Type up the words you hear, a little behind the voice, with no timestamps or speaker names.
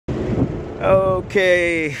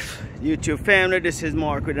Okay, YouTube family, this is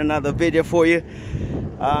Mark with another video for you.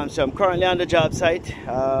 So I'm currently on the job site.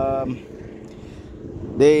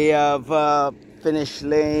 They have finished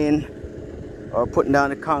laying or putting down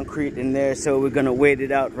the concrete in there, so we're gonna wait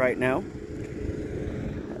it out right now.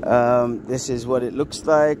 This is what it looks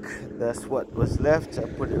like. That's what was left. I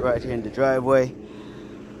put it right here in the driveway.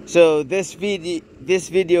 So this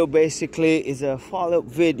video basically is a follow-up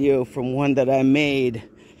video from one that I made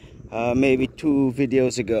maybe 2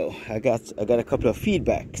 videos ago. I got a couple of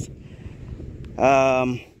feedbacks.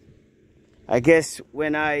 I guess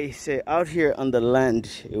when I say out here on the land,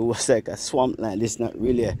 it was like a swampland. It's not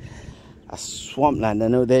really a swampland. I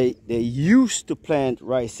know they used to plant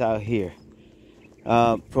rice out here,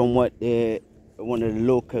 from what one of the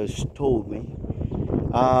locals told me.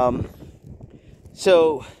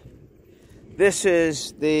 So this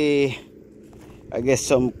is I guess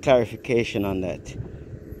some clarification on that.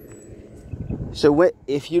 So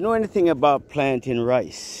if you know anything about planting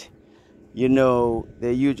rice, you know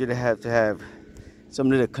they usually have to have some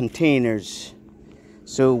little containers.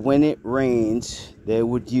 So when it rains, they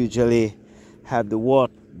would usually have the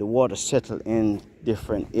water settle in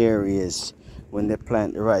different areas when they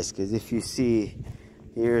plant the rice. Because if you see,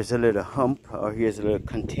 here's a little hump, or here's a little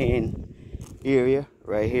contained area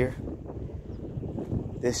right here.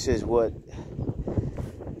 This is what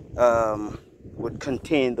would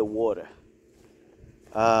contain the water.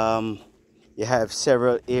 You have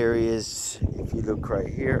several areas, if you look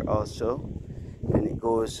right here also, and it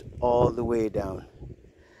goes all the way down.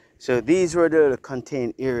 So these were the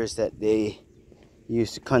contained areas that they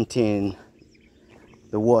used to contain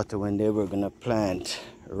the water when they were gonna plant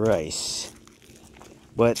rice.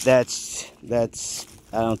 But that's I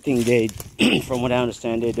don't think they from what I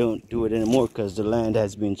understand, they don't do it anymore because the land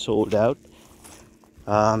has been sold out.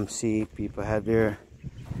 See, people have their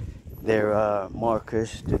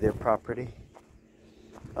markers to their property.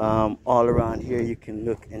 All around here you can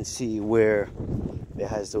look and see where they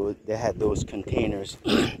had those containers.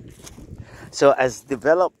 So as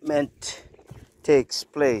development takes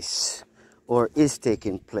place, or is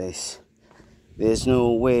taking place, there's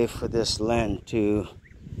no way for this land to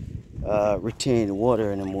retain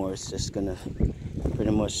water anymore. It's just gonna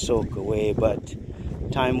pretty much soak away. But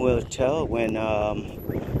time will tell when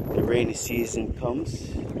the rainy season comes,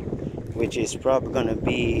 which is probably going to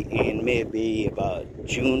be in maybe about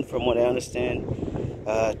June, from what I understand.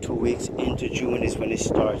 2 weeks into June is when it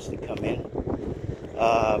starts to come in.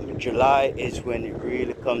 July is when it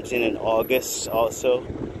really comes in, and August also.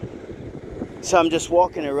 So I'm just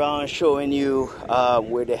walking around showing you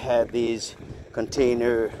where they have these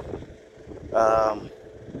container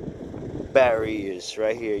barriers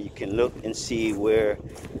right here. You can look and see where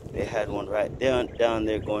they had one right down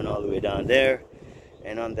there, going all the way down there,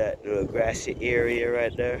 and on that little grassy area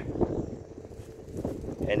right there,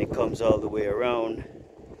 and it comes all the way around.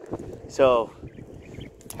 So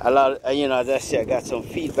a lot of, as I said, I got some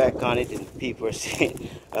feedback on it, and people are saying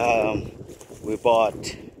we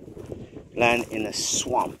bought land in a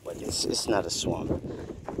swamp, but it's not a swamp.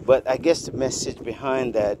 But I guess the message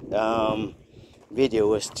behind that video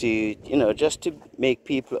was to, just to make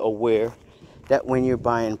people aware that when you're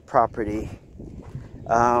buying property,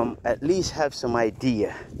 at least have some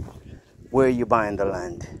idea where you're buying the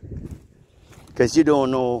land, because you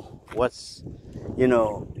don't know what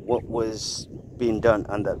was being done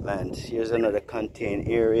on that land. Here's another contained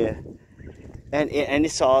area, and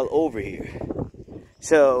it's all over here.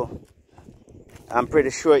 So I'm pretty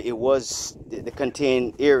sure it was the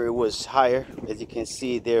contained area was higher. As you can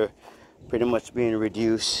see, they're pretty much being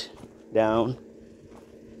reduced down.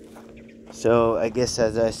 So I guess,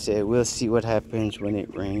 as I said, we'll see what happens when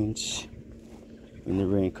it rains, when the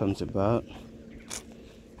rain comes about.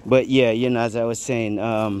 But yeah, as I was saying,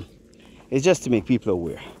 it's just to make people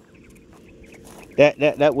aware.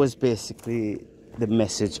 That was basically the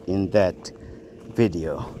message in that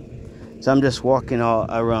video. So I'm just walking all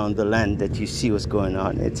around the land that you see what's going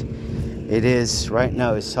on. It is right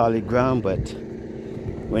now it's solid ground, but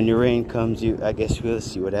when the rain comes, I guess we'll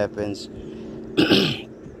see what happens.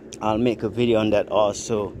 I'll make a video on that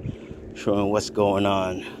also, showing what's going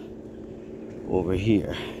on over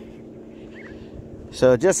here.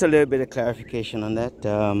 So just a little bit of clarification on that,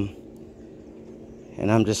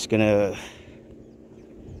 and I'm just gonna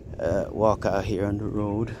walk out here on the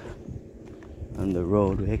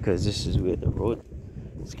roadway, because this is where the road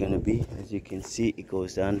is gonna be. As you can see, it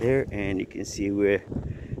goes down there, and you can see where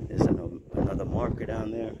there's another marker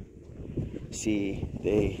down there. See,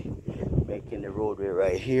 they making the roadway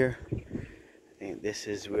right here. I think this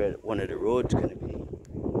is where one of the roads gonna be,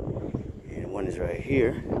 and one is right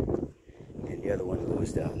here, the other one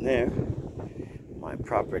goes down there. My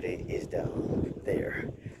property is down there.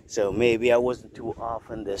 So maybe I wasn't too off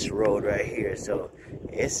on this road right here. So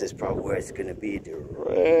this is probably where it's going to be,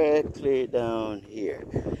 directly down here.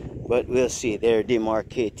 But we'll see. They're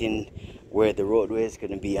demarcating where the roadway is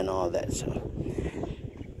going to be and all that. So,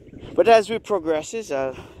 but as we progresses,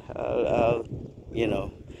 I'll you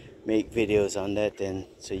know, make videos on that, and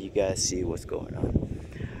so you guys see what's going on.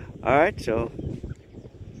 All right, so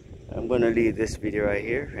I'm going to leave this video right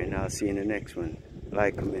here, and I'll see you in the next one.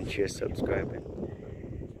 Like, comment, share, subscribe, and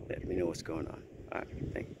let me know what's going on. All right,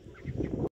 thank you.